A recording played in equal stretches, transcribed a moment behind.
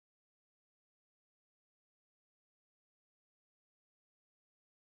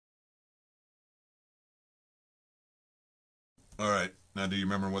Alright, now do you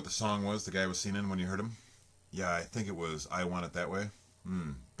remember what the song was the guy was singing when you heard him? Yeah, I think it was I Want It That Way.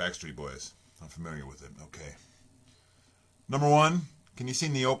 Backstreet Boys. I'm familiar with it. Okay. Number 1, can you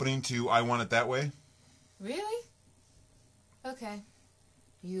sing the opening to I Want It That Way? Really? Okay.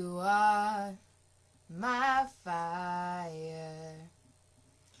 You are my fire.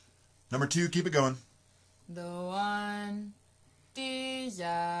 Number 2, keep it going. The one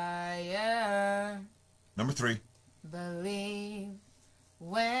desire. Number 3. Believe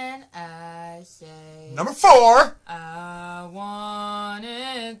when I say. Number 4. I want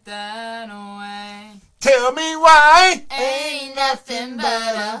it that way. Tell me why. Ain't nothing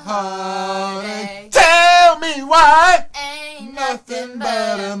but a heartache. Tell me why. Ain't nothing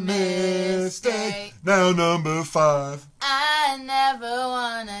but a mistake. Now number 5. I never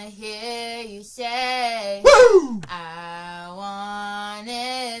wanna hear you say. Woo! I want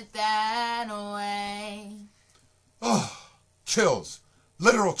it that way. Oh, chills.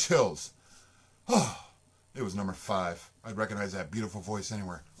 Literal chills. Oh, it was number 5. I'd recognize that beautiful voice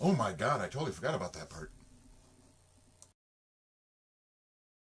anywhere. Oh my God, I totally forgot about that part.